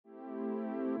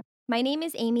My name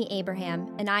is Amy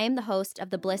Abraham, and I am the host of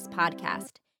the Bliss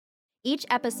Podcast. Each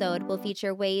episode will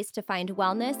feature ways to find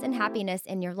wellness and happiness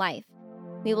in your life.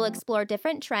 We will explore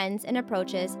different trends and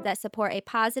approaches that support a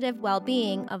positive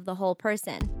well-being of the whole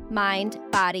person, mind,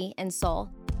 body, and soul.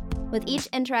 With each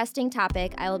interesting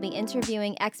topic, I will be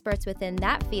interviewing experts within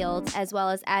that field, as well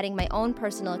as adding my own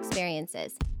personal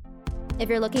experiences. If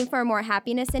you're looking for more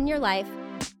happiness in your life,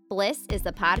 Bliss is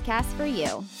the podcast for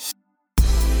you.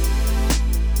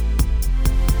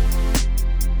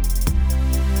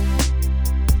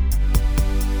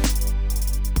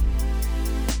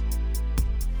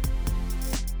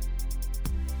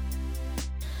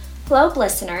 Hello,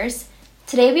 listeners.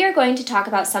 Today we are going to talk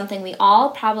about something we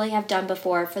all probably have done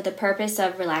before for the purpose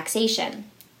of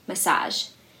relaxation: massage.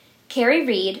 Carrie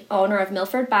Reed, owner of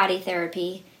Milford Body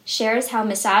Therapy, shares how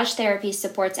massage therapy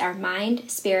supports our mind,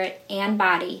 spirit, and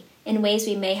body in ways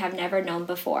we may have never known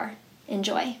before.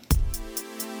 Enjoy.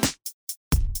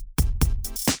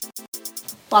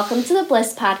 Welcome to the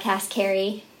Bliss Podcast,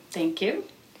 Carrie. Thank you.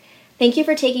 Thank you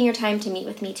for taking your time to meet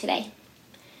with me today.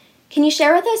 Can you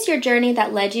share with us your journey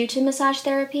that led you to massage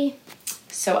therapy?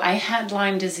 So I had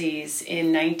Lyme disease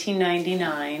in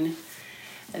 1999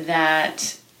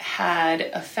 that had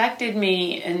affected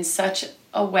me in such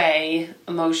a way,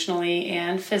 emotionally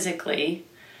and physically.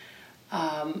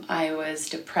 I was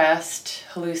depressed,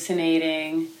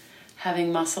 hallucinating,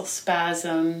 having muscle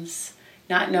spasms,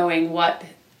 not knowing what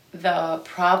the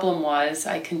problem was.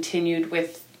 I continued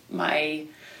with my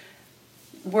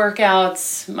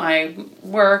workouts, my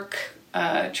work,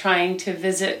 trying to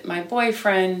visit my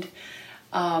boyfriend,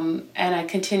 and I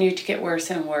continued to get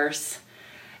worse and worse.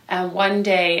 And one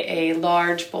day a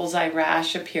large bullseye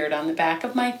rash appeared on the back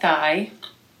of my thigh,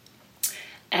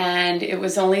 and it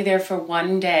was only there for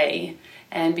one day.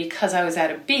 And because I was at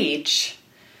a beach,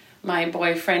 my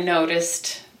boyfriend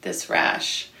noticed this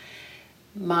rash.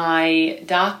 My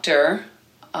doctor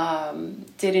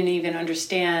didn't even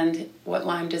understand what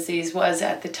Lyme disease was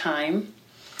at the time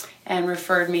and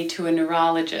referred me to a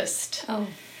neurologist.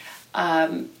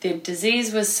 The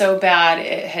disease was so bad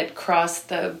it had crossed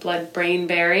the blood-brain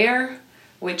barrier,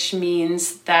 which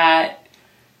means that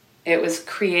it was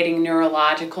creating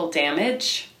neurological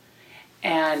damage.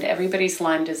 And everybody's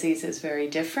Lyme disease is very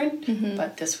different,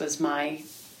 but this was my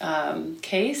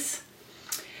case.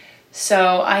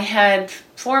 So I had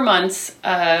 4 months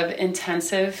of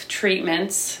intensive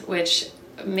treatments, which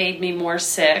made me more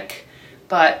sick,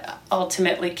 but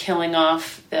ultimately killing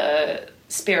off the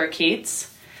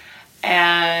spirochetes.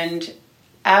 And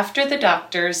after the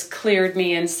doctors cleared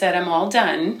me and said I'm all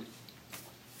done,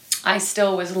 I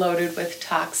still was loaded with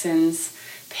toxins,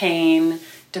 pain,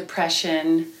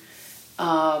 depression.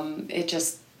 I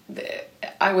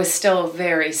was still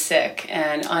very sick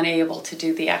and unable to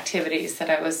do the activities that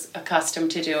I was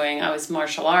accustomed to doing. I was a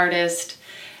martial artist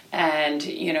and,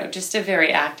 just a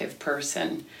very active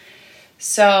person.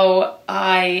 So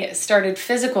I started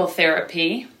physical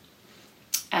therapy,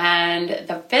 and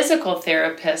the physical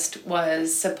therapist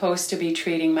was supposed to be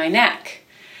treating my neck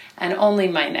and only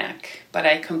my neck. But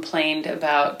I complained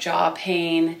about jaw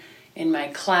pain. In my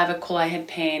clavicle I had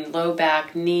pain, low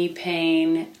back, knee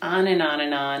pain, on and on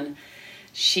and on.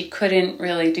 She couldn't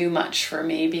really do much for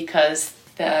me because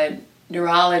the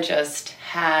neurologist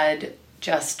had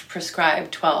just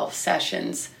prescribed 12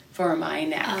 sessions for my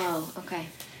neck. Oh, okay.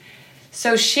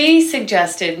 So she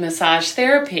suggested massage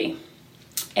therapy.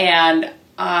 And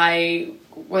I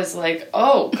was like,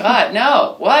 oh, God,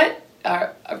 no. What?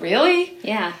 Really?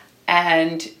 Yeah.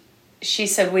 And she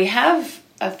said, we have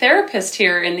a therapist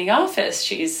here in the office.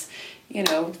 She's,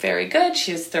 very good.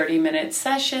 She has 30-minute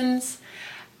sessions.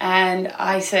 And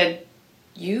I said,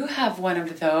 you have one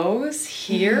of those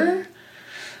here?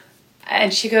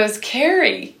 And she goes,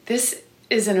 Carrie, this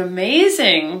is an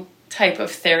amazing type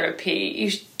of therapy.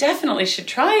 You definitely should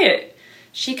try it.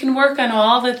 She can work on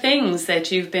all the things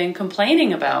that you've been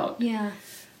complaining about. Yeah.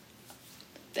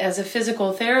 As a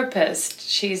physical therapist,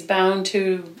 she's bound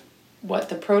to what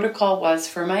the protocol was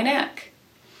for my neck.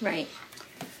 Right.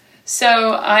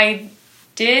 So I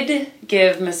did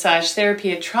give massage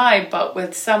therapy a try, but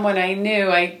with someone I knew,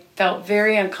 I felt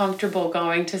very uncomfortable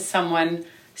going to someone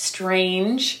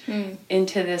strange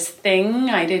into this thing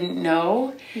I didn't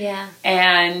know. Yeah.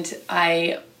 And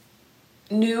I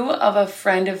knew of a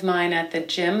friend of mine at the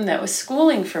gym that was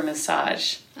schooling for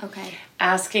massage. Okay.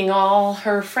 Asking all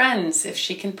her friends if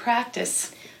she can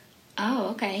practice.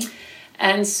 Oh, okay.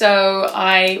 And so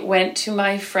I went to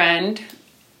my friend,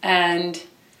 and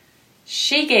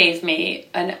she gave me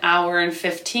an hour and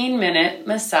 15-minute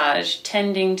massage,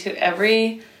 tending to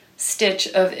every stitch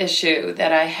of issue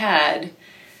that I had,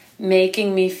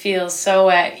 making me feel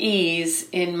so at ease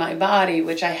in my body,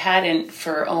 which I hadn't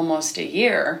for almost a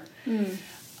year.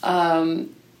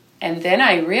 And then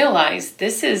I realized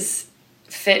this is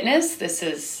fitness, this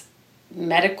is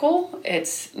medical,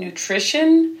 it's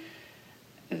nutrition,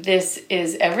 this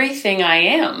is everything I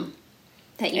am.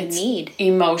 That you it's need.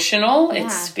 Emotional,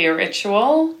 it's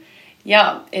spiritual.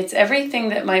 Yeah, it's everything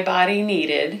that my body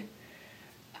needed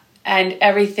and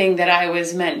everything that I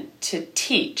was meant to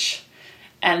teach.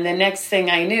 And the next thing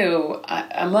I knew,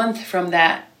 a month from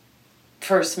that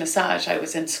first massage, I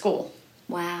was in school.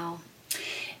 Wow.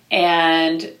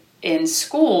 And in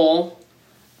school,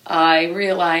 I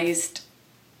realized,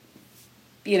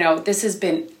 this has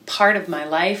been part of my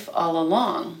life all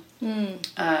along.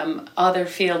 Other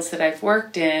fields that I've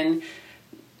worked in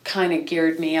kind of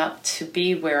geared me up to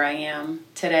be where I am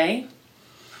today.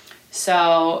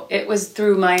 So it was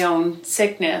through my own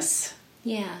sickness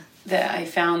that I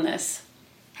found this.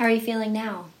 How are you feeling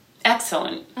now?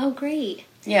 Excellent. Oh, great.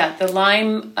 Yeah, the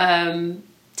Lyme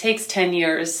takes 10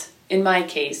 years. In my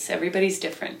case, everybody's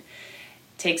different.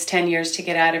 It takes 10 years to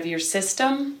get out of your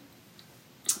system.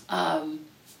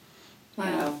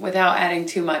 Wow. Without adding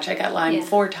too much, I got Lyme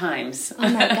 4 times. Oh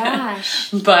my gosh.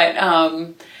 But,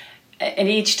 and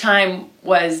each time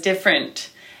was different.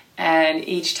 And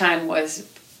each time was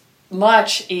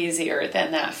much easier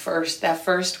than that first. That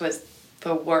first was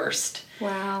the worst.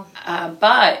 Wow.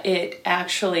 But it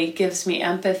actually gives me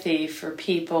empathy for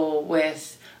people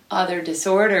with other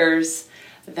disorders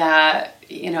that,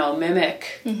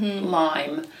 mimic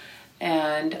Lyme.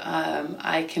 And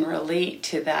I can relate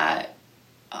to that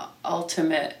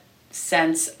ultimate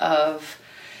sense of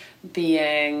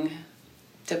being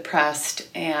depressed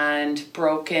and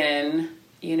broken.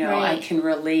 I can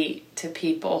relate to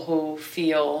people who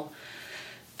feel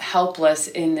helpless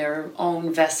in their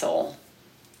own vessel.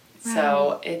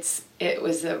 Wow. So it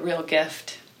was a real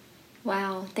gift.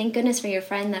 Wow. Thank goodness for your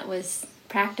friend that was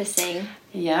practicing.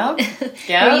 Yeah.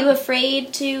 Were you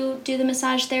afraid to do the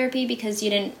massage therapy because you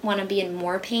didn't want to be in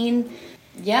more pain?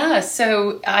 Yeah.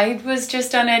 So I was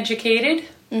just uneducated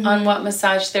on what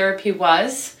massage therapy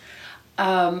was.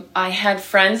 I had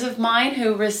friends of mine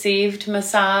who received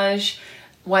massage.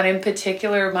 One in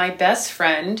particular, my best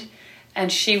friend,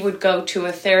 and she would go to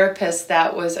a therapist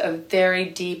that was a very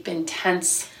deep,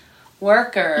 intense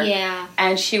worker. Yeah.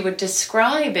 And she would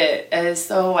describe it as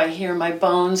though I hear my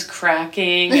bones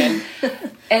cracking, and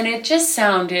and it just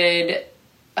sounded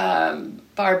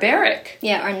barbaric.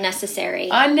 Yeah, or unnecessary.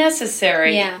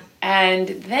 Yeah. And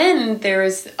then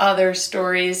there's other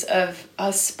stories of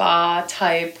a spa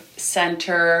type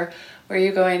center where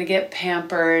you're going to get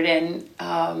pampered, and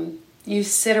you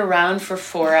sit around for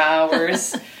 4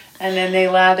 hours and then they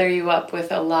lather you up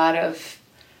with a lot of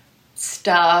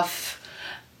stuff.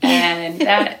 And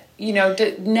that,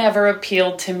 never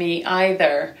appealed to me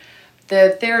either.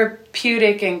 The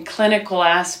therapeutic and clinical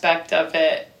aspect of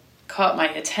it caught my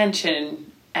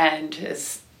attention and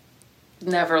has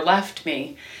never left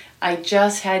me. I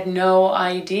just had no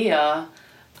idea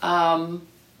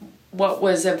what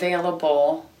was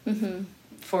available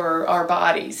for our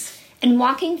bodies. And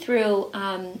walking through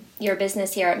your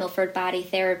business here at Milford Body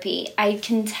Therapy, I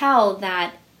can tell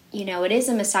that, it is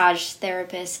a massage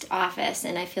therapist office,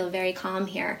 and I feel very calm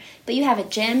here. But you have a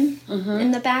gym in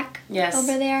the back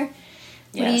over there.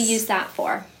 What do you use that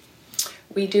for?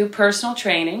 We do personal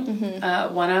training,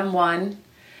 one-on-one.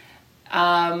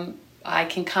 I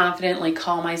can confidently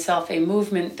call myself a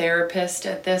movement therapist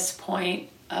at this point.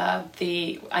 I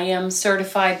am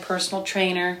certified personal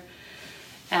trainer,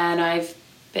 and I've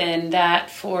been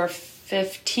that for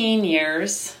 15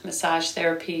 years, massage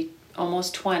therapy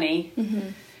almost 20,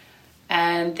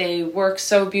 and they work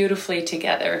so beautifully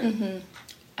together.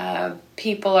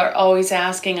 People are always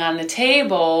asking on the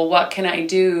table, what can I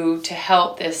do to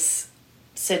help this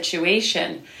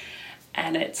situation?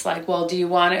 And it's like, well, do you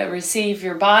want to receive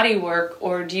your body work,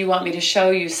 or do you want me to show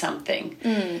you something?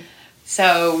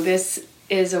 So this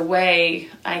is a way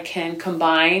I can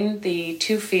combine the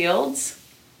two fields.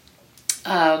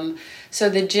 So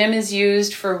the gym is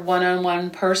used for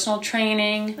one-on-one personal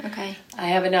training. Okay. I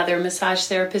have another massage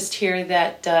therapist here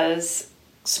that does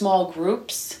small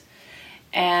groups.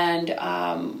 And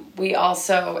we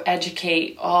also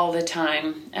educate all the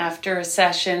time. After a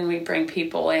session, we bring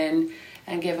people in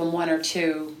and give them 1 or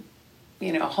 2,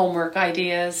 homework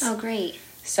ideas. Oh, great.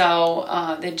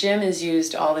 So the gym is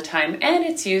used all the time, and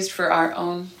it's used for our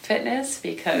own fitness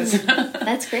because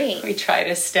That's great. we try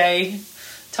to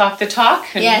talk the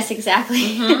talk. Yes,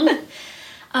 exactly.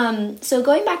 So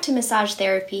going back to massage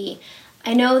therapy,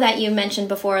 I know that you mentioned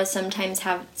before some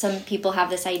people have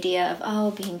this idea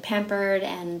of being pampered,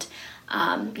 and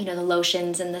the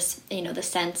lotions and the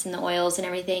scents and the oils and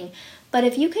everything. But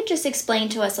if you could just explain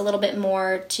to us a little bit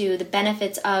more to the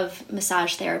benefits of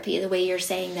massage therapy, the way you're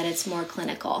saying that it's more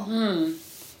clinical.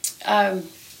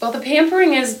 Well, the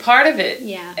pampering is part of it.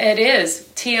 Yeah. It is.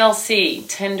 TLC,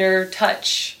 tender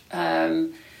touch.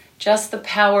 Just the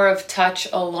power of touch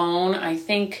alone. I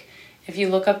think if you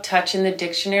look up touch in the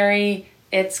dictionary,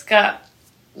 it's got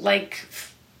like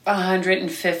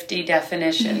 150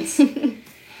 definitions.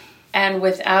 And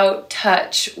without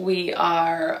touch, we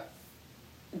are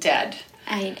dead.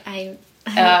 I'm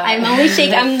only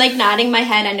shaking. I'm like nodding my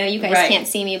head. I know you guys Right. can't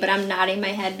see me, but I'm nodding my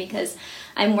head because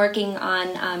I'm working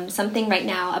on something right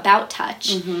now about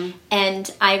touch. Mm-hmm.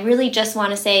 And I really just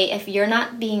want to say, if you're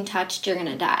not being touched, you're going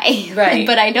to die. Right.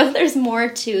 But I know there's more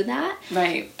to that.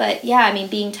 Right. But yeah, I mean,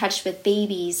 being touched with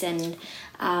babies and,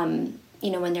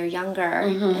 when they're younger,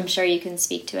 I'm sure you can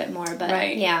speak to it more. But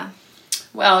Right. yeah.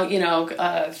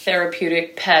 Well,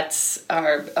 therapeutic pets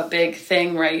are a big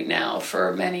thing right now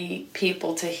for many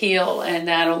people to heal, and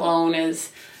that alone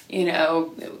is,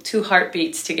 2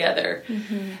 heartbeats together.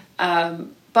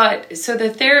 But so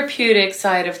the therapeutic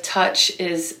side of touch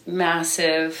is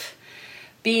massive.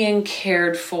 Being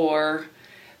cared for,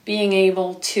 being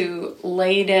able to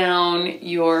lay down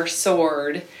your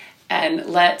sword and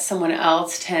let someone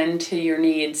else tend to your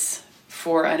needs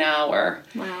for an hour.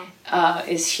 Wow.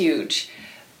 Is huge.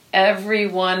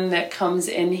 Everyone that comes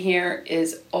in here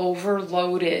is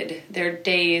overloaded. Their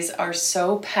days are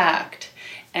so packed,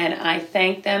 and I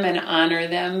thank them and honor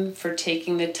them for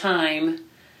taking the time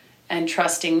and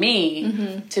trusting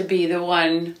me to be the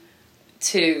one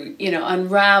to,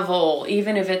 unravel,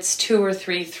 even if it's 2 or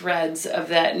 3 threads of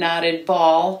that knotted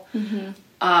ball.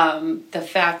 The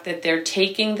fact that they're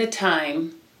taking the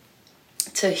time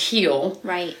to heal.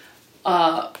 Right.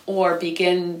 Or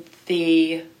begin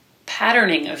the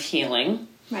patterning of healing.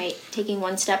 Right. Taking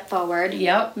one step forward.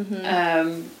 Yep.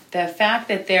 The fact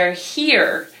that they're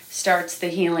here starts the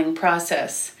healing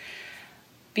process.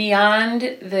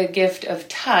 Beyond the gift of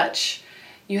touch,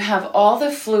 you have all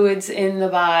the fluids in the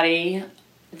body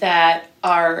that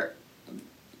are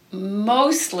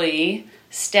mostly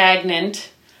stagnant,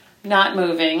 not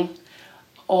moving,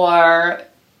 or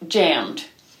jammed.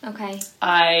 Okay.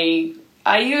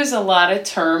 I use a lot of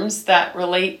terms that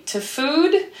relate to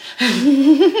food,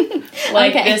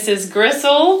 like Okay. This is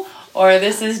gristle, or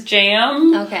this is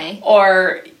jam. Okay.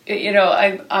 Or,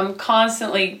 I'm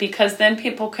constantly, because then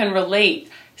people can relate.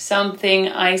 Something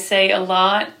I say a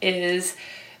lot is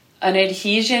an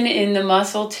adhesion in the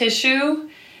muscle tissue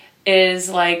is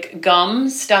like gum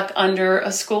stuck under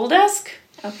a school desk.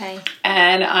 Okay.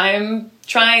 And I'm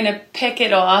trying to pick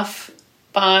it off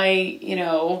by,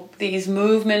 these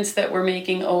movements that we're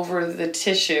making over the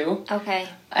tissue. Okay.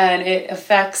 And it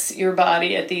affects your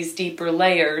body at these deeper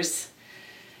layers.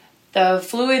 The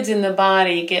fluids in the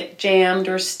body get jammed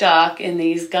or stuck in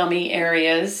these gummy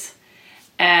areas.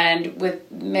 And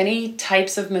with many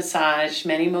types of massage,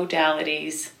 many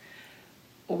modalities,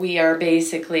 we are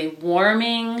basically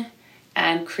warming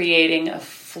and creating a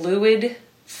fluid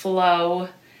flow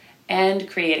and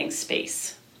creating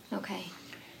space. Okay.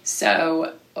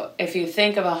 So if you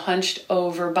think of a hunched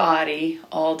over body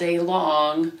all day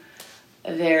long,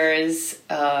 there is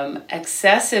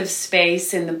excessive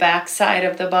space in the backside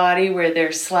of the body where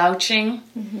they're slouching.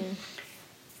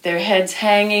 Their head's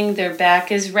hanging, their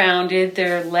back is rounded,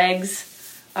 their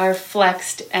legs are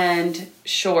flexed and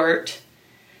short.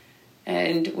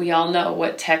 And we all know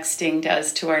what texting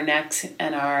does to our necks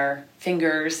and our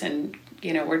fingers. And,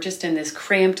 we're just in this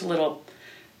cramped little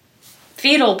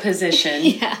fetal position.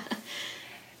 Yeah.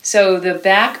 So the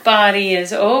back body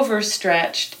is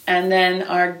overstretched, and then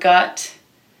our gut,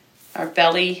 our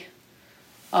belly,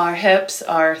 our hips,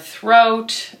 our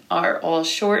throat are all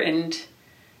shortened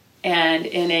and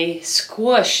in a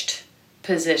squished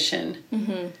position.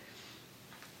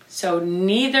 So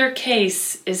neither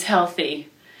case is healthy.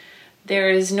 There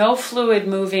is no fluid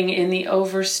moving in the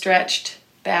overstretched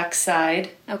backside.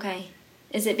 Okay.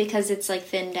 Is it because it's like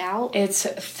thinned out? It's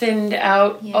thinned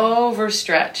out,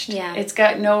 overstretched. Yeah. It's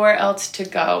got nowhere else to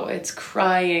go. It's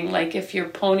crying like if your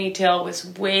ponytail was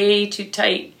way too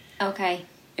tight. Okay.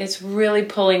 It's really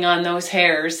pulling on those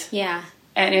hairs. Yeah.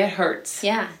 And it hurts.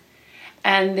 Yeah.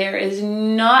 And there is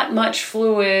not much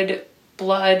fluid,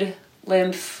 blood,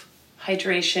 lymph,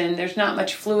 hydration. There's not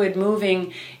much fluid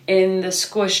moving in the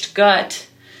squished gut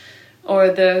or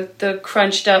the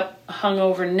crunched up,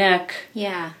 hungover neck.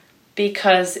 Yeah.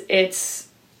 Because it's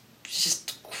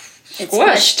just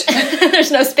squished.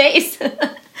 There's no space.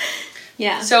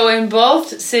 Yeah. So in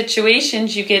both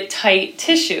situations, you get tight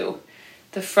tissue.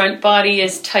 The front body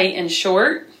is tight and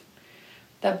short.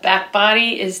 The back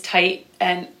body is tight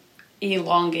and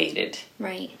elongated.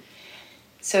 Right.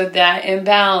 So that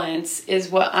imbalance is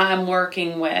what I'm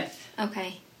working with.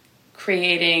 Okay.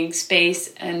 Creating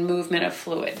space and movement of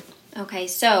fluid. Okay,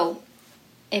 so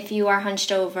if you are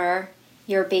hunched over,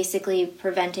 you're basically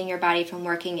preventing your body from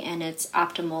working in its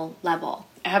optimal level.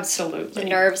 Absolutely. The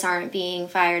nerves aren't being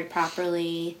fired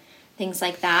properly, things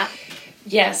like that.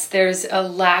 Yes, there's a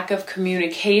lack of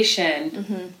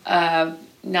communication.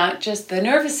 Not just the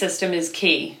nervous system is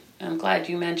key. I'm glad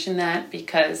you mentioned that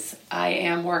because I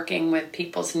am working with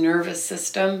people's nervous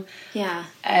system. Yeah.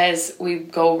 As we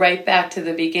go right back to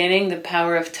the beginning, the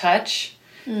power of touch.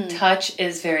 Touch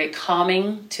is very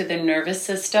calming to the nervous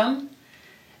system.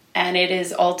 And it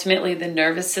is ultimately the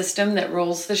nervous system that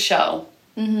rules the show.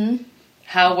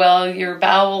 How well your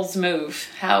bowels move.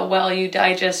 How well you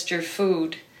digest your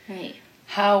food. Right.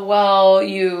 How well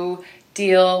you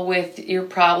deal with your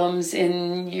problems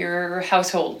in your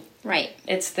household. Right.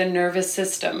 It's the nervous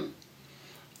system.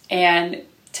 And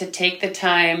to take the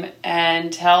time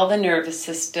and tell the nervous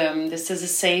system this is a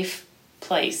safe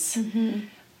place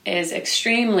is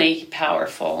extremely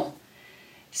powerful.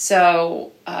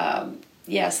 So,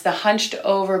 yes, the hunched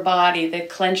over body, the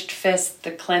clenched fist,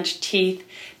 the clenched teeth,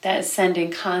 that is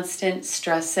sending constant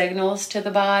stress signals to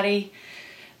the body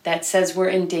that says we're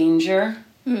in danger.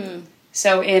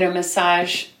 So in a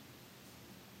massage,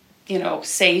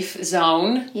 safe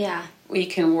zone, we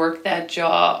can work that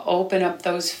jaw, open up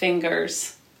those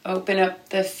fingers, open up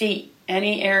the feet,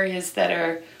 any areas that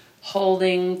are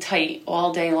holding tight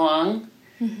all day long.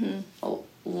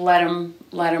 Let them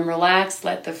relax,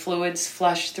 let the fluids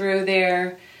flush through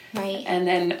there. Right. And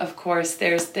then, of course,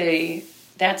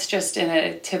 that's just in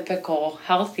a typical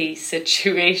healthy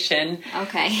situation.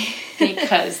 Okay.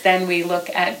 Because then we look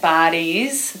at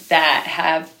bodies that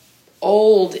have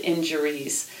old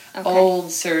injuries, old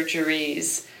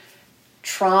surgeries,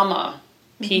 trauma,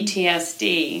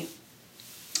 PTSD,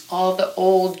 all the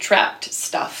old trapped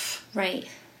stuff. Right.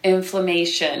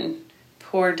 Inflammation,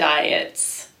 poor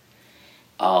diets,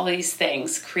 all these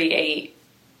things create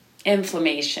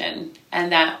inflammation.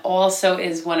 And that also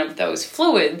is one of those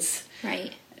fluids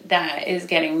that is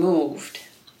getting moved.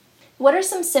 What are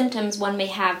some symptoms one may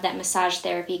have that massage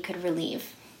therapy could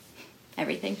relieve?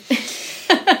 Everything.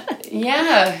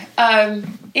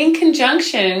 In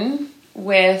conjunction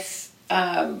with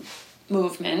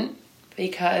movement,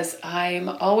 because I'm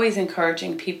always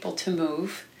encouraging people to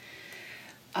move.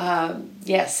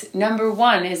 Number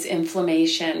one is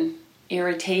inflammation,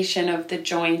 irritation of the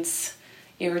joints,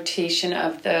 irritation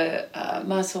of the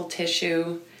muscle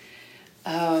tissue.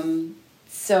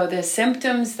 So the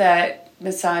symptoms that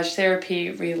massage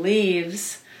therapy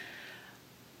relieves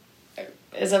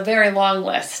is a very long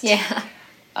list. Yeah.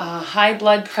 High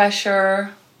blood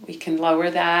pressure, we can lower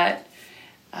that.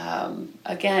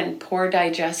 Again, poor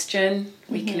digestion,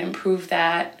 we can improve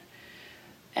that.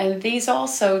 And these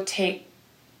also take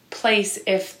place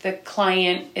if the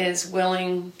client is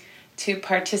willing to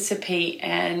participate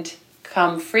and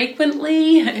come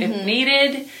frequently if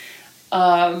needed,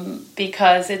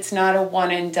 because it's not a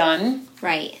one and done.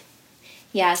 Right.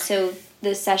 Yeah, so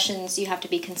the sessions, you have to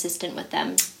be consistent with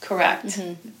them. Correct.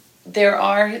 There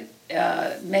are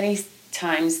many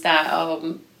times that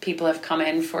people have come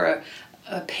in for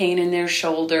a pain in their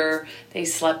shoulder, they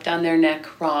slept on their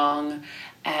neck wrong,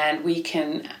 and we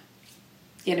can,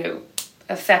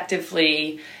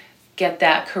 effectively get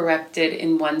that corrected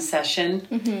in one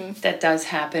session. That does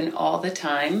happen all the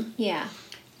time. Yeah.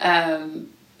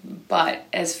 But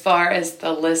as far as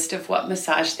the list of what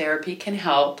massage therapy can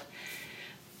help,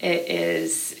 it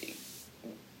is,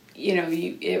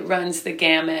 it runs the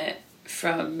gamut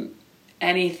from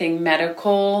anything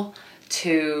medical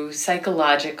to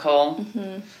psychological,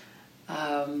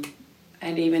 and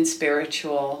even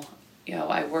spiritual.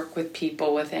 I work with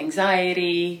people with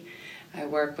anxiety. I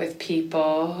work with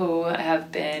people who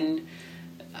have been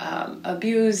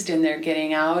abused and they're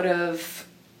getting out of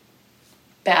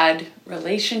bad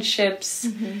relationships.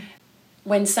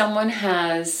 When someone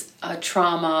has a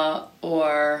trauma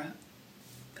or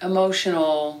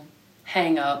emotional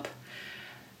hang-up,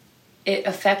 it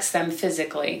affects them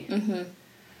physically.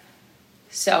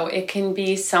 So it can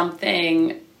be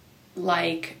something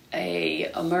like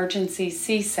a emergency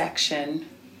C-section.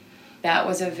 That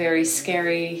was a very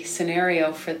scary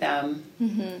scenario for them.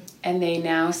 And they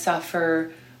now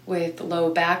suffer with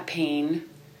low back pain,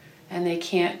 and they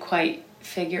can't quite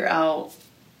figure out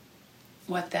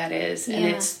what that is. And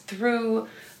it's through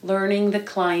learning the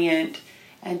client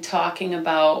and talking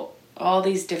about all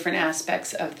these different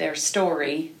aspects of their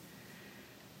story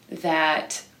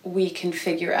that we can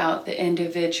figure out the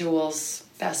individual's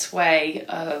best way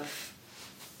of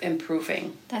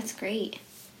improving. That's great.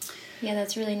 Yeah,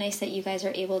 that's really nice that you guys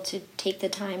are able to take the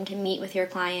time to meet with your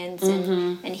clients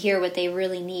and hear what they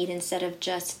really need instead of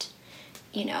just,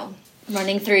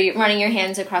 running your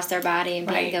hands across their body and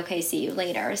being like, okay, see you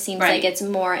later. It seems like it's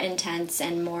more intense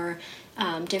and more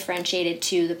differentiated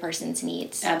to the person's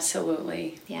needs.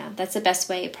 Absolutely. Yeah, that's the best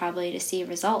way probably to see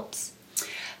results,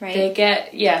 right?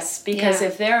 Because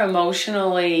if they're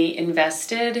emotionally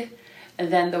invested,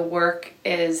 then the work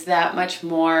is that much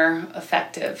more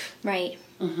effective. Right.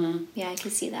 Mm-hmm. Yeah, I can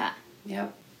see that.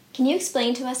 Yep. Can you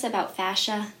explain to us about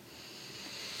fascia?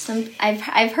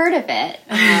 I've heard of it.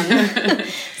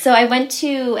 So I went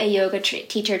to a yoga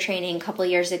teacher training a couple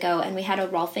years ago, and we had a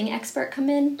Rolfing expert come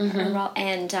in,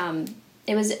 and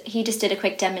he just did a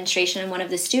quick demonstration on one of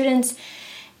the students,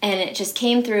 and it just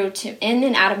came through in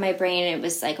and out of my brain. It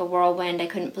was like a whirlwind. I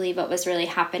couldn't believe what was really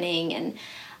happening, and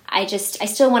I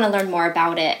still want to learn more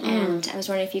about it, and I was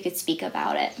wondering if you could speak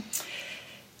about it.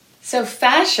 So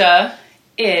fascia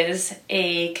is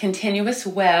a continuous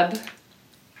web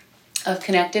of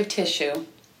connective tissue.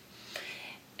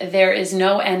 There is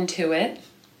no end to it.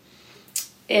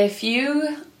 If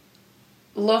you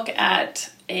look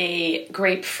at a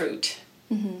grapefruit,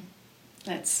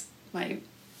 that's my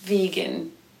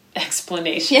vegan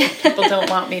explanation. People don't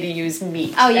want me to use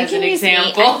meat as an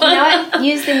example. Meat. You know what?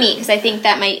 Use the meat, because I think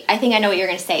I know what you're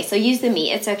going to say. So use the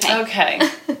meat. It's okay. Okay.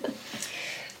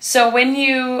 So when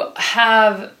you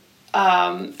have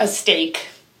a steak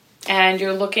and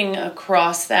you're looking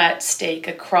across that steak,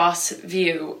 across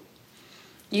view,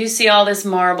 you see all this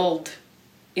marbled,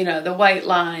 the white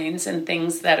lines and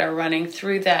things that are running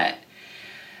through that.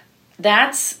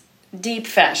 That's deep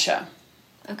fascia.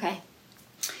 Okay.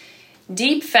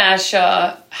 Deep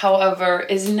fascia, however,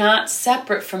 is not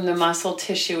separate from the muscle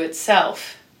tissue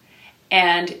itself.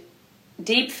 And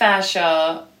deep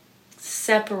fascia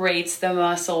separates the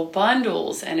muscle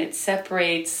bundles and it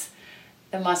separates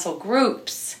the muscle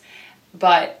groups,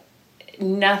 but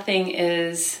nothing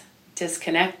is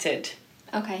disconnected.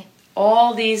 Okay.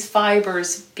 All these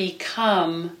fibers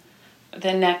become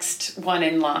the next one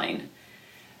in line.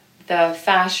 The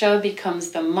fascia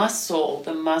becomes the muscle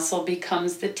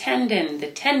becomes the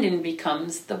tendon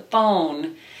becomes the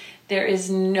bone. There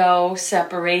is no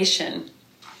separation.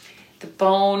 The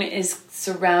bone is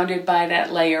surrounded by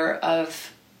that layer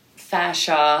of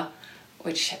fascia,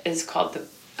 which is called the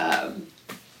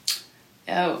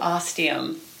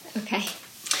ostium. Okay.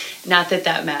 Not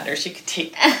that matters. You can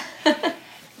take that.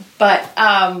 But,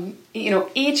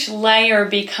 each layer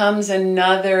becomes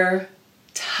another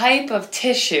type of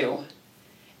tissue,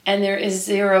 and there is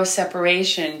zero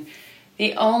separation.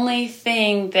 The only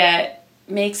thing that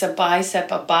makes a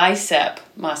bicep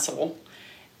muscle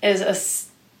is a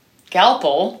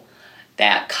scalpel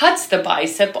that cuts the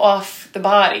bicep off the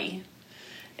body,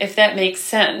 if that makes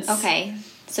sense. Okay,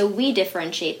 so we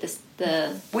differentiate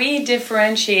We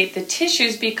differentiate the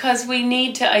tissues because we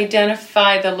need to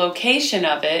identify the location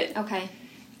of it. Okay.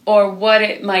 Or what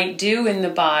it might do in the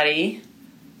body.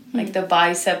 Like the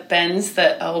bicep bends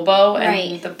the elbow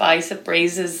and the bicep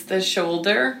raises the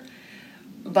shoulder.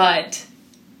 But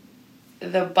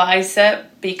the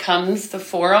bicep becomes the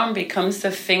forearm, becomes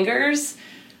the fingers.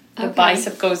 The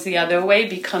bicep goes the other way,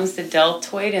 becomes the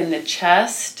deltoid and the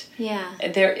chest. Yeah.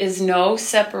 There is no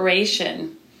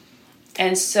separation.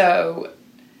 And so,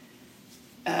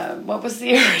 what was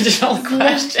the original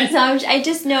question? So I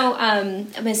just know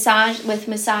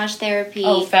massage therapy.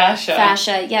 Oh, fascia.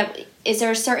 Fascia, yeah. Is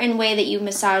there a certain way that you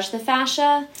massage the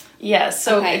fascia? Yes.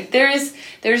 So there is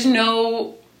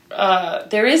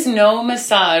no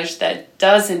massage that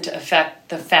doesn't affect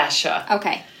the fascia.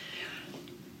 Okay.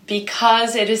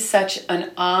 Because it is such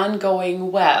an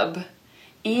ongoing web,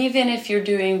 even if you're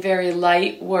doing very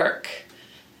light work,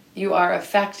 you are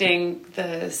affecting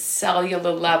the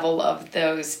cellular level of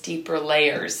those deeper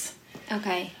layers.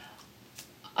 Okay.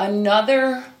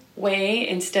 Another way,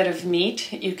 instead of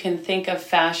meat, you can think of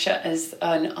fascia as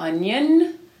an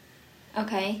onion.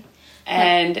 Okay.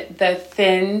 And the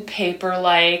thin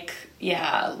paper-like,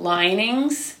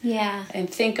 linings. Yeah. And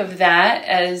think of that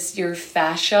as your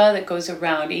fascia that goes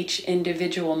around each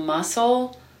individual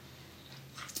muscle.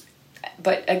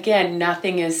 But again,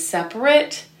 nothing is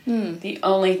separate. The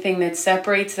only thing that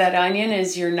separates that onion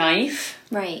is your knife.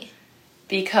 Right.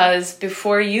 Because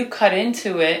before you cut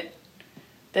into it,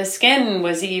 the skin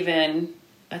was even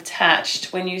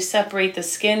attached. When you separate the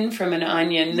skin from an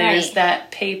onion, there's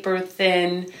that paper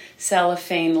thin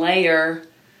cellophane layer,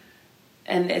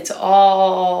 and it's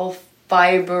all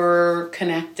fiber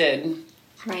connected.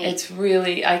 Right. It's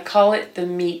really, I call it the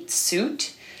meat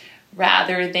suit,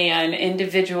 rather than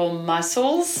individual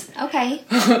muscles. Okay.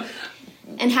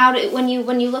 And how do when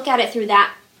you look at it through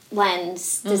that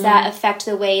lens, does that affect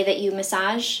the way that you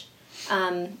massage?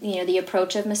 The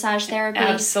approach of massage therapy?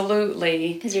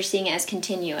 Absolutely. Because you're seeing it as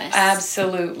continuous.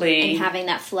 Absolutely. And having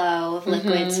that flow of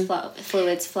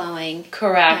fluids flowing.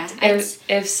 Correct. Yeah,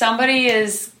 if somebody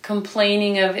is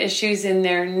complaining of issues in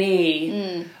their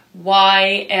knee,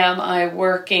 why am I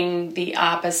working the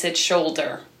opposite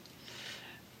shoulder?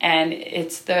 And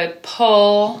it's the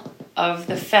pull of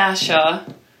the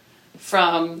fascia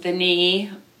from the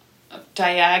knee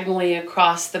diagonally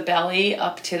across the belly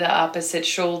up to the opposite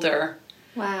shoulder.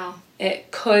 Wow. It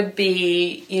could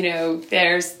be,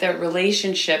 there's the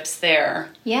relationships there.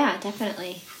 Yeah,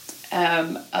 definitely.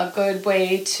 A good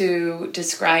way to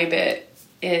describe it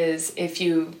is if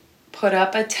you put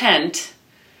up a tent,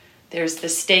 there's the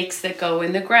stakes that go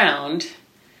in the ground.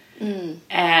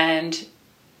 And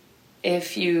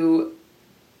if you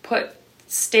put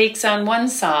stakes on one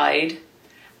side,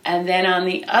 and then on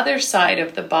the other side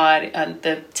of the body,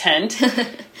 the tent,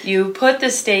 you put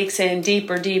the stakes in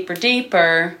deeper,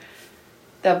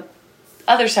 the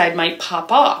other side might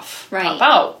pop off, pop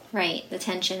out. Right, the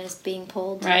tension is being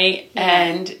pulled. Right, yeah.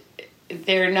 And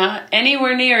they're not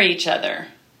anywhere near each other,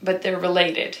 but they're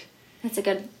related. That's a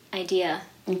good idea.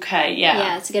 Okay, yeah.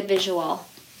 Yeah, it's a good visual.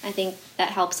 I think that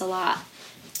helps a lot.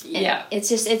 Yeah.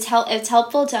 It's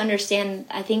helpful to understand.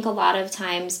 I think a lot of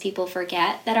times people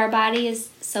forget that our body is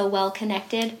so well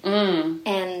connected.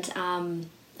 And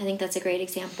I think that's a great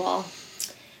example.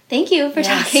 Thank you for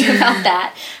talking about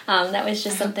that. That was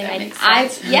just something it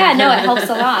helps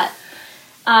a lot.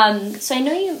 So I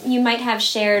know you might have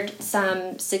shared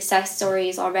some success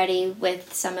stories already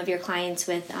with some of your clients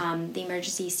with the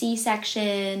emergency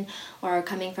C-section or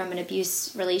coming from an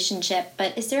abuse relationship,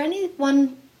 but is there any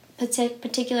one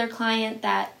particular client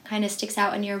that kind of sticks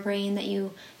out in your brain that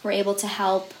you were able to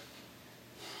help?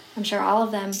 I'm sure all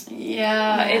of them.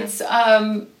 Yeah.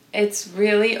 It's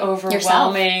really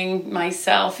overwhelming,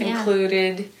 myself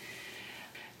included.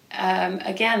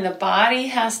 Again, the body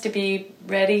has to be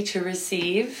ready to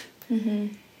receive.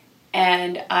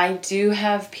 And I do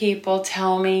have people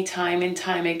tell me time and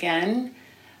time again,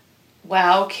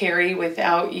 wow, Carrie,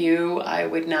 without you, I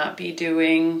would not be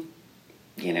doing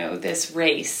this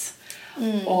race,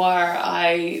 or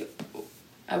I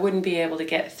wouldn't be able to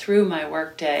get through my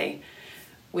workday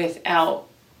without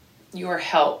your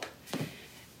help.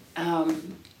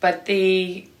 But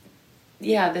the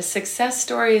success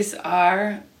stories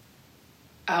are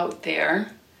out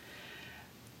there.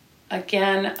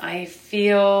 Again, I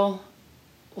feel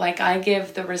like I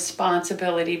give the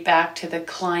responsibility back to the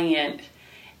client,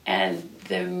 and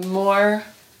the more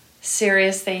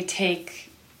serious they take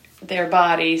their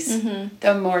bodies,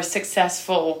 the more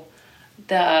successful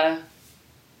the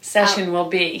session will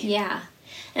be. Yeah.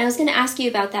 And I was going to ask you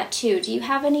about that too. Do you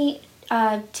have any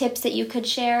tips that you could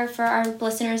share for our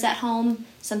listeners at home?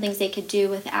 Some things they could do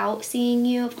without seeing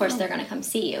you? Of course, they're going to come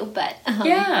see you, but...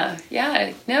 Yeah.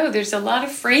 No, there's a lot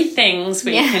of free things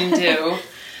we can do.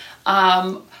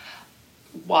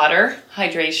 Water,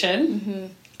 hydration.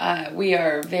 We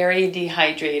are very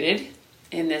dehydrated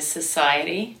in this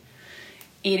society.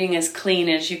 Eating as clean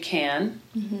as you can.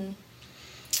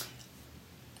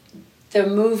 The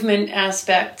movement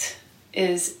aspect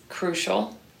is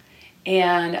crucial.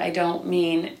 And I don't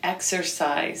mean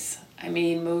exercise. I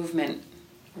mean movement,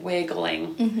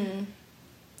 wiggling,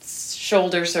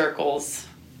 shoulder circles.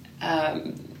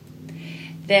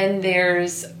 Then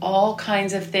there's all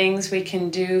kinds of things we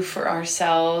can do for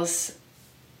ourselves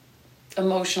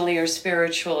emotionally or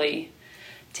spiritually.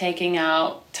 Taking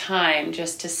out time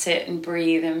just to sit and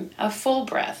breathe and a full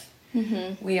breath.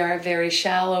 We are a very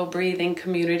shallow breathing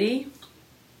community.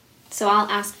 So I'll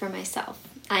ask for myself.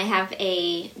 I have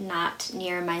a knot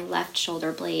near my left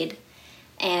shoulder blade,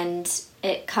 and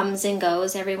it comes and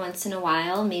goes every once in a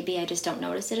while. Maybe I just don't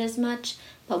notice it as much.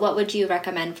 But what would you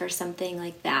recommend for something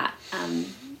like that?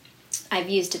 I've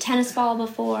used a tennis ball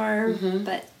before,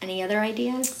 but any other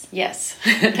ideas? Yes.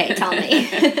 Okay, tell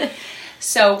me.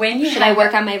 So when you should I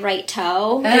work on my right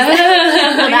toe?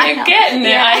 You're getting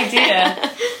the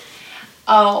idea.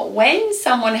 When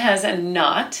someone has a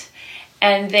knot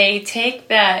and they take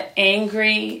that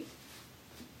angry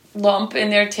lump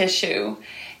in their tissue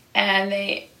and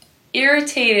they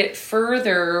irritate it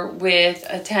further with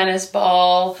a tennis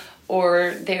ball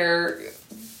or their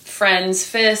friend's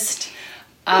fist,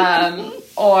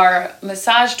 or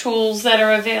massage tools that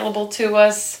are available to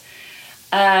us,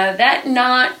 that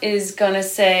knot is going to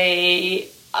say,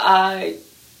 I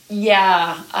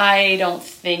don't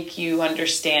think you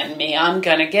understand me. I'm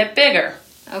going to get bigger.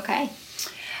 Okay.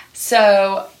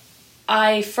 So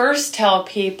I first tell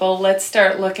people, let's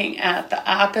start looking at the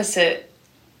opposite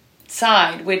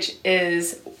side, which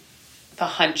is the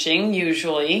hunching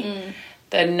usually.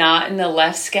 The knot in the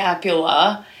left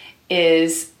scapula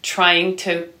is trying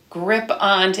to grip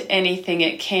onto anything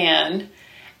it can,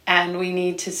 and we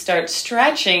need to start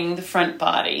stretching the front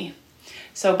body.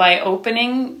 So by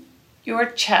opening your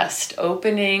chest,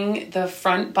 opening the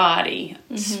front body,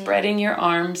 spreading your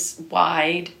arms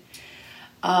wide,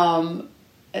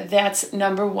 that's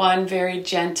number one, very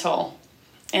gentle.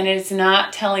 And it's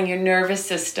not telling your nervous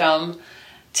system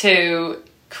to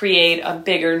create a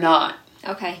bigger knot.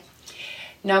 Okay.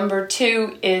 Number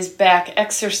two is back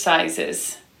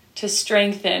exercises to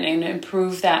strengthen and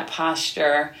improve that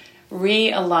posture.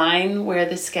 Realign where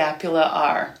the scapula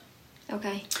are.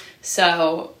 Okay.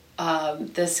 So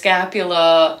the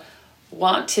scapula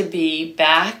want to be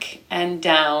back and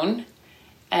down,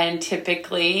 and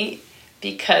typically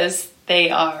because they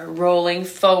are rolling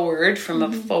forward from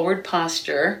a forward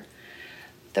posture,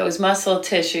 those muscle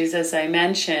tissues, as I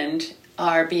mentioned,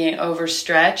 are being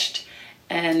overstretched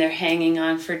and they're hanging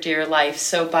on for dear life.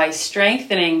 So by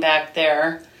strengthening back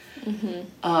there,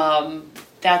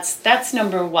 that's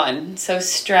number one. So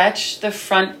stretch the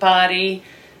front body,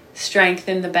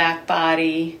 strengthen the back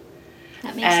body,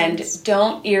 that makes sense. And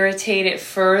don't irritate it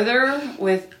further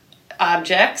with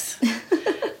objects.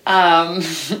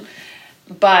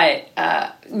 But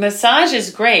massage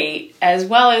is great, as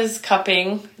well as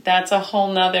cupping. That's a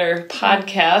whole nother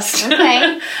podcast.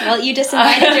 Okay. Well, you just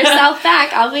invited yourself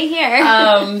back. I'll be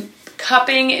here.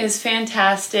 Cupping is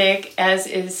fantastic, as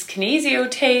is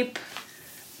kinesio tape.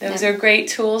 Those are great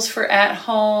tools for at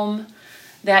home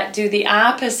that do the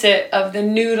opposite of the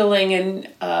noodling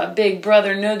and big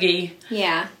brother noogie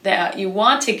that you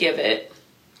want to give it,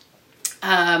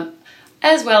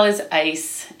 as well as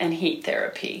ice and heat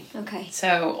therapy. Okay.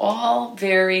 So all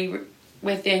very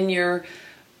within your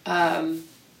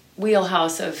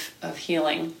wheelhouse of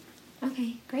healing.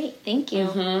 Okay, great. Thank you.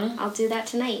 I'll do that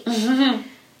tonight.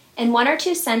 In one or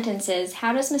two sentences,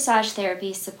 how does massage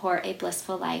therapy support a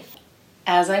blissful life?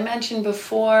 As I mentioned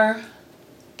before,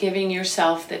 giving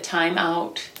yourself the time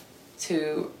out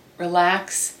to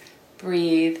relax,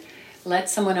 breathe, let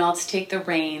someone else take the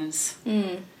reins.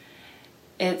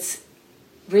 It's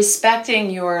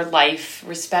respecting your life,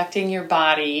 respecting your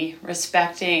body,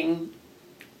 respecting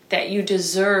that you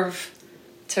deserve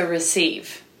to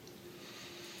receive.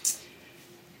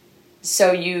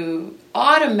 So you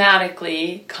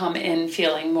automatically come in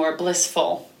feeling more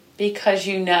blissful because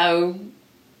you know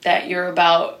that you're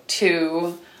about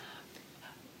to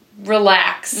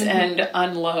relax and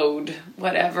unload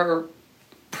whatever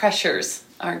pressures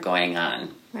are going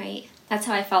on. Right. That's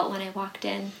how I felt when I walked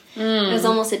in. It was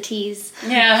almost a tease.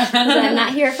 Yeah. I'm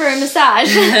not here for a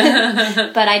massage.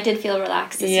 But I did feel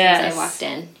relaxed as soon as I walked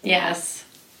in. Yes.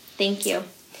 Thank you.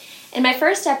 In my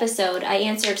first episode, I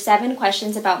answered 7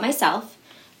 questions about myself.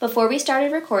 Before we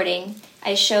started recording,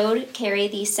 I showed Carrie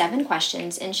these 7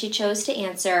 questions, and she chose to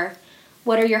answer,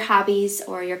 what are your hobbies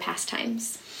or your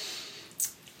pastimes?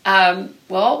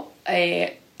 Well,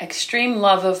 a extreme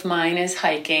love of mine is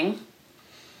hiking.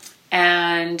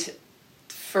 And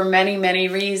for many, many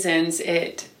reasons,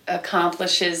 it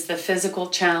accomplishes the physical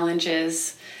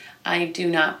challenges. I do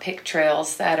not pick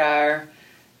trails that are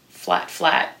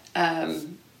flat.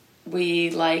 We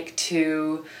like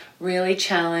to really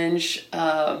challenge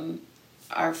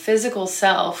our physical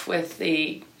self with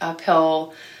the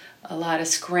uphill, a lot of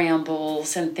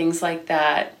scrambles and things like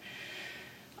that.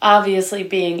 Obviously,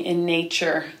 being in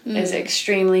nature is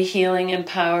extremely healing and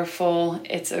powerful.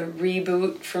 It's a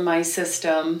reboot for my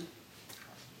system.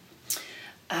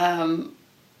 And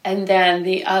then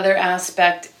the other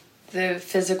aspect, the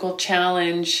physical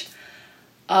challenge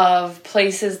of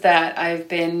places that I've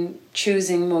been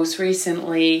choosing most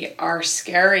recently are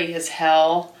scary as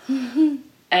hell.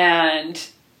 And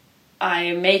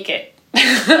I make it.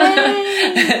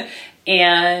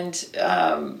 And,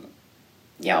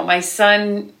 my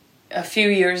son a few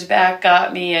years back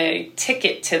got me a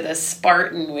ticket to the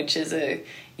Spartan, which is a,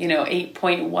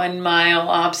 8.1 mile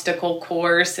obstacle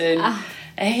course. And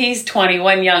he's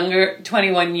 21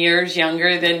 years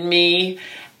younger than me.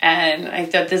 And I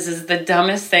thought, this is the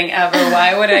dumbest thing ever.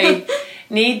 Why would I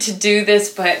need to do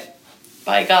this? But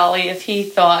by golly, if he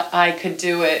thought I could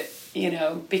do it,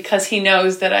 because he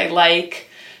knows that I like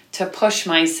to push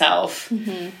myself.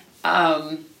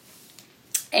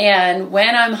 And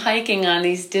when I'm hiking on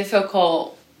these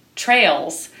difficult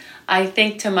trails, I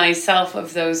think to myself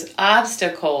of those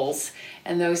obstacles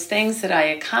and those things that I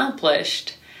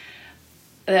accomplished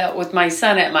that with my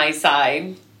son at my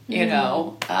side,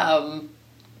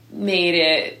 made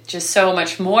it just so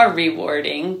much more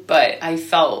rewarding, but I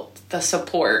felt the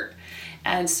support.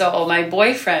 And so my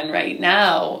boyfriend right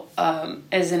now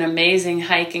is an amazing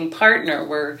hiking partner.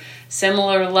 We're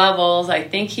similar levels. I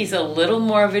think he's a little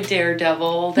more of a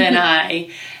daredevil than I.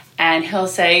 And he'll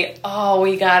say, oh,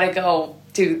 we got to go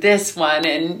do this one.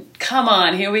 And come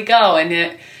on, here we go.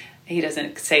 And he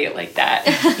doesn't say it like that.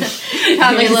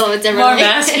 Probably a little bit different. More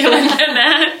masculine than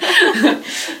that.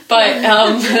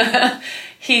 But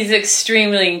he's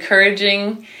extremely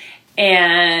encouraging.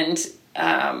 And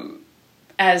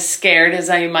as scared as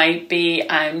I might be,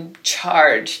 I'm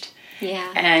charged. Yeah.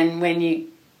 And when you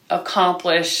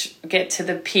get to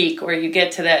the peak, or you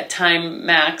get to that time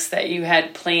max that you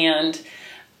had planned,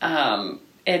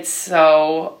 it's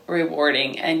so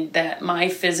rewarding. And that my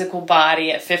physical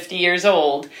body at 50 years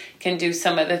old can do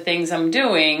some of the things I'm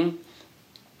doing,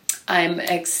 I'm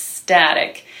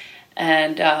ecstatic.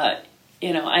 And,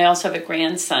 I also have a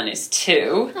grandson who's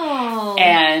 2. Oh.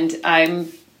 And I'm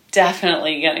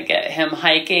definitely going to get him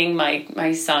hiking.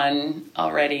 My son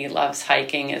already loves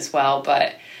hiking as well,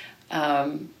 but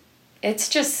it's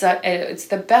just it's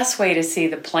the best way to see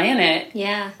the planet.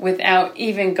 Yeah. Without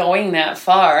even going that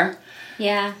far.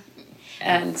 Yeah.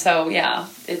 And so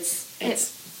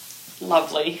it's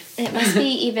lovely. It must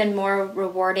be even more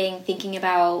rewarding thinking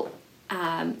about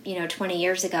 20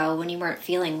 years ago when you weren't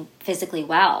feeling physically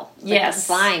well. Yes.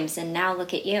 The Lyme's, and now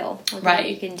look at you. Look right. What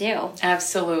you can do.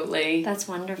 Absolutely. That's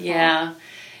wonderful. Yeah.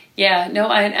 Yeah. No,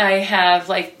 I have,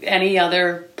 like any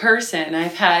other person,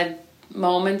 I've had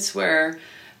moments where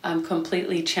I'm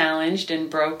completely challenged and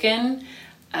broken.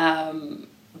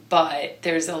 But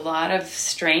there's a lot of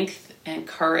strength and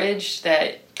courage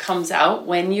that comes out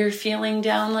when you're feeling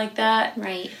down like that.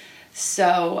 Right.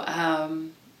 So,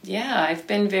 I've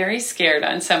been very scared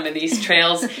on some of these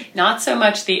trails. Not so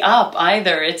much the up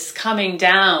either. It's coming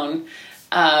down.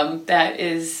 That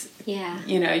is,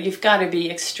 you've got to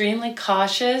be extremely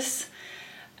cautious.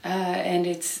 And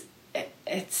it's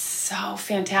so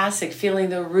fantastic feeling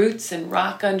the roots and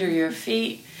rock under your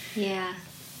feet. Yeah.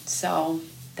 So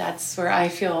that's where I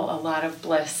feel a lot of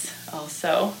bliss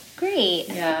also. Great.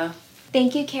 Yeah.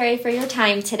 Thank you, Carrie, for your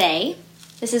time today.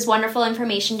 This is wonderful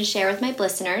information to share with my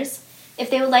listeners. If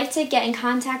they would like to get in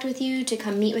contact with you, to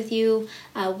come meet with you,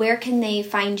 where can they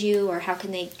find you, or how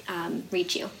can they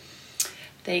reach you?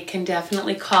 They can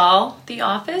definitely call the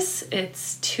office.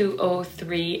 It's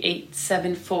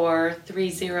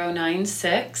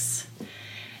 203-874-3096.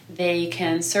 They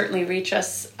can certainly reach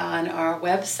us on our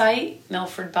website,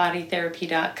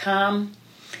 milfordbodytherapy.com.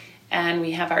 And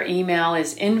we have our email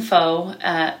is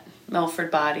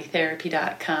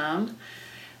info@milfordbodytherapy.com.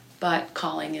 But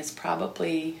calling is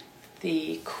probably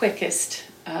the quickest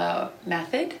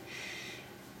method.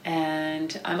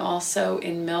 And I'm also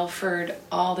in Milford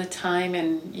all the time,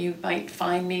 and you might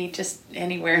find me just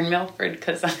anywhere in Milford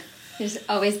because I'm just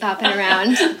always popping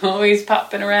around. Always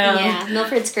popping around. Yeah,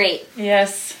 Milford's great.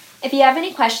 Yes. If you have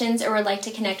any questions or would like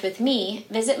to connect with me,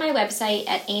 visit my website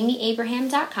at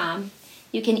amyabraham.com.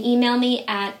 You can email me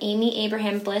at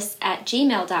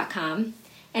amyabrahambliss@gmail.com.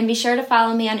 And be sure to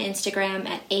follow me on Instagram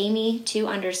at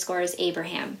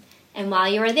amy2_Abraham. And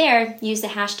while you are there, use the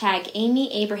hashtag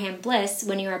AmyAbrahamBliss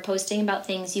when you are posting about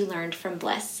things you learned from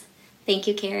Bliss. Thank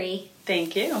you, Carrie.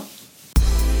 Thank you.